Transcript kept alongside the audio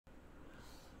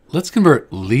Let's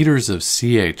convert liters of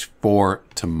CH4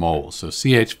 to moles. So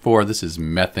CH4, this is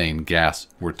methane gas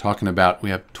we're talking about. We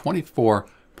have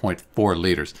 24.4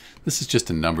 liters. This is just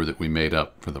a number that we made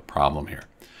up for the problem here.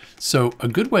 So a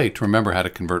good way to remember how to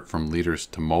convert from liters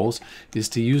to moles is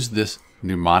to use this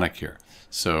mnemonic here.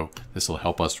 So this will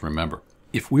help us remember.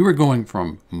 If we were going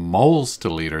from moles to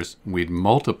liters, we'd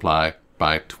multiply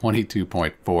by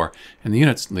 22.4, and the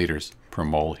unit's liters per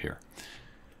mole here.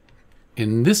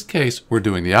 In this case, we're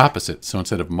doing the opposite. So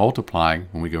instead of multiplying,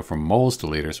 when we go from moles to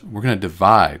liters, we're going to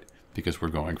divide because we're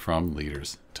going from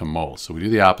liters to moles. So we do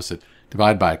the opposite.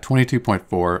 Divide by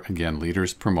 22.4, again,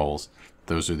 liters per moles.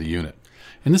 Those are the unit.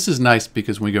 And this is nice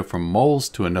because when we go from moles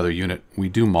to another unit, we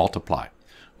do multiply.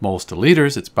 Moles to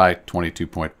liters, it's by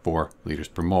 22.4 liters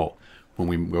per mole. When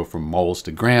we go from moles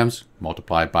to grams,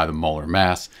 multiply by the molar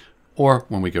mass. Or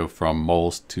when we go from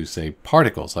moles to, say,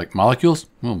 particles like molecules,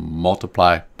 we'll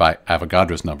multiply by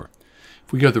Avogadro's number.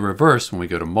 If we go the reverse, when we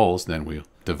go to moles, then we'll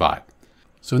divide.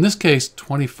 So in this case,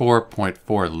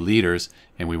 24.4 liters,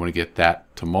 and we want to get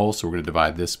that to moles, so we're going to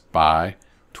divide this by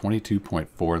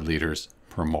 22.4 liters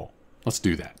per mole. Let's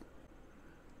do that.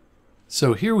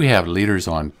 So here we have liters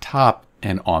on top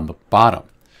and on the bottom.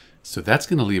 So that's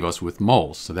going to leave us with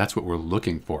moles. So that's what we're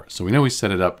looking for. So we know we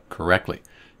set it up correctly.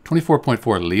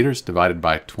 24.4 liters divided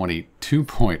by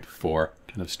 22.4,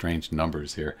 kind of strange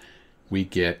numbers here. We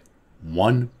get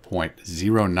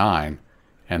 1.09,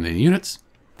 and the units,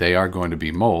 they are going to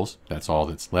be moles. That's all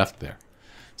that's left there.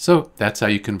 So that's how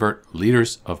you convert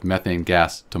liters of methane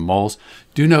gas to moles.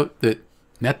 Do note that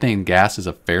methane gas is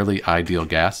a fairly ideal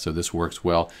gas, so this works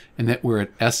well, and that we're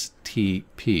at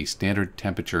STP, standard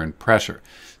temperature and pressure.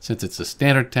 Since it's a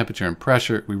standard temperature and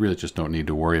pressure, we really just don't need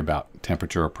to worry about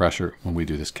temperature or pressure when we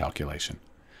do this calculation.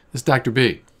 This is Dr.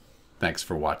 B. Thanks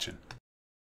for watching.